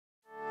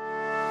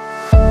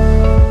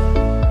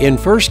In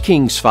 1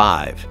 Kings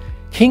 5,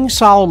 King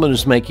Solomon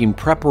is making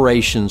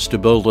preparations to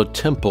build a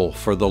temple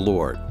for the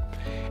Lord,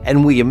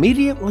 and we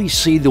immediately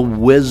see the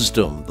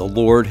wisdom the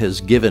Lord has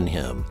given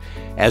him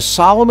as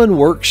Solomon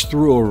works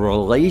through a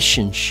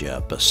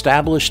relationship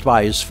established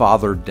by his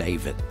father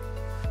David.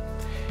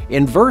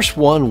 In verse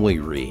 1 we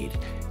read,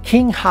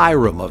 King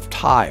Hiram of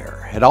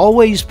Tyre had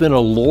always been a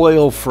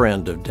loyal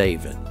friend of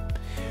David.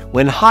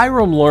 When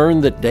Hiram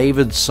learned that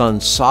David's son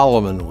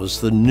Solomon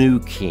was the new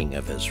king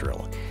of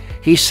Israel,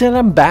 he sent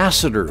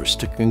ambassadors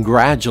to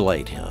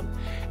congratulate him,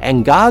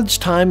 and God's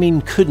timing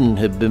couldn't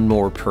have been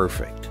more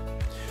perfect.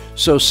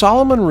 So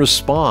Solomon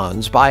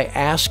responds by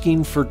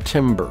asking for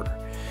timber.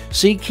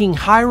 See, King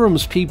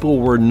Hiram's people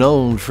were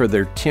known for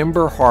their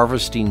timber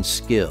harvesting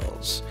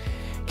skills.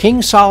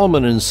 King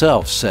Solomon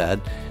himself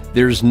said,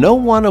 "There's no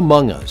one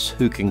among us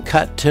who can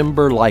cut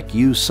timber like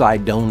you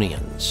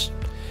Sidonians."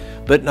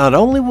 But not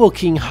only will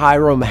King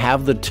Hiram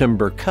have the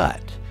timber cut,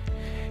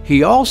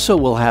 he also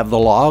will have the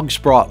logs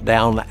brought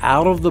down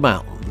out of the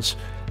mountains,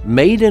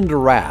 made into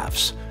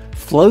rafts,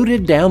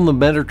 floated down the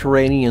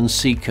Mediterranean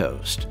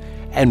seacoast,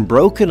 and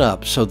broken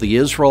up so the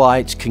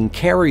Israelites can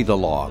carry the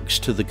logs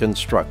to the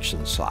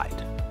construction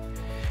site.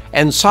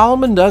 And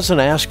Solomon doesn't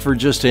ask for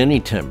just any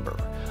timber,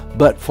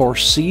 but for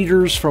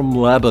cedars from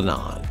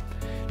Lebanon.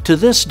 To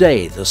this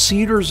day, the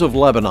cedars of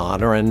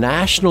Lebanon are a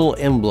national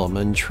emblem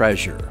and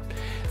treasure.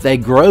 They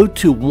grow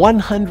to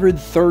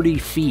 130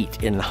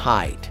 feet in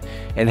height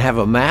and have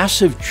a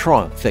massive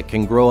trunk that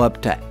can grow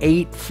up to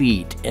 8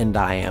 feet in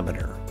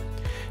diameter.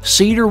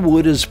 Cedar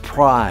wood is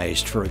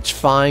prized for its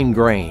fine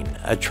grain,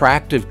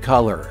 attractive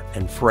color,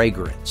 and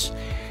fragrance.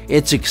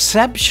 It's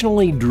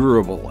exceptionally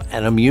durable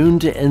and immune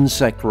to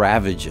insect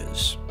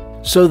ravages.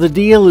 So the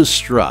deal is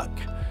struck.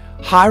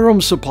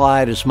 Hiram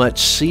supplied as much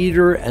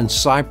cedar and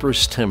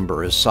cypress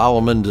timber as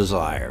Solomon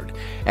desired,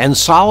 and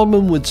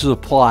Solomon would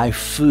supply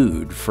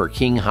food for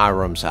King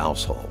Hiram's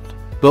household.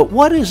 But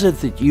what is it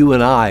that you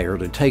and I are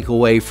to take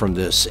away from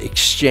this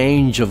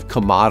exchange of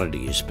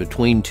commodities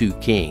between two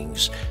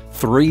kings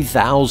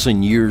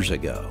 3,000 years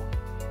ago?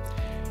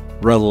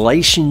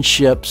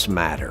 Relationships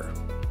matter.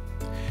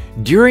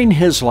 During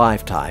his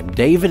lifetime,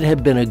 David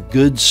had been a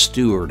good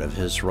steward of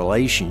his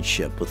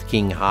relationship with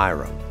King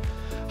Hiram.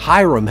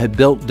 Hiram had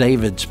built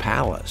David's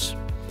palace.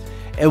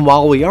 And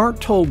while we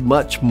aren't told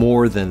much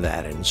more than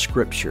that in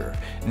Scripture,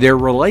 their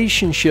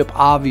relationship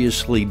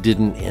obviously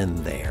didn't end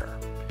there.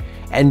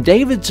 And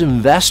David's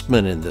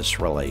investment in this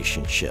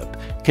relationship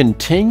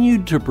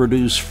continued to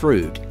produce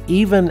fruit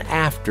even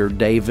after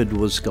David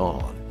was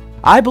gone.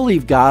 I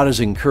believe God is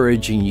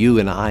encouraging you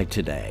and I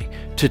today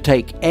to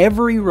take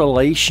every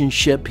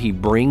relationship He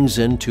brings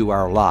into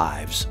our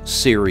lives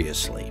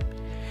seriously,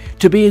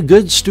 to be a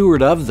good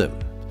steward of them.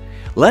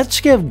 Let's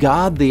give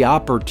God the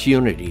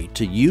opportunity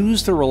to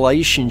use the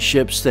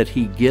relationships that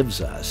He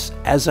gives us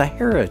as a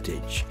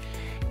heritage,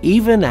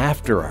 even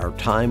after our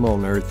time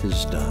on earth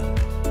is done.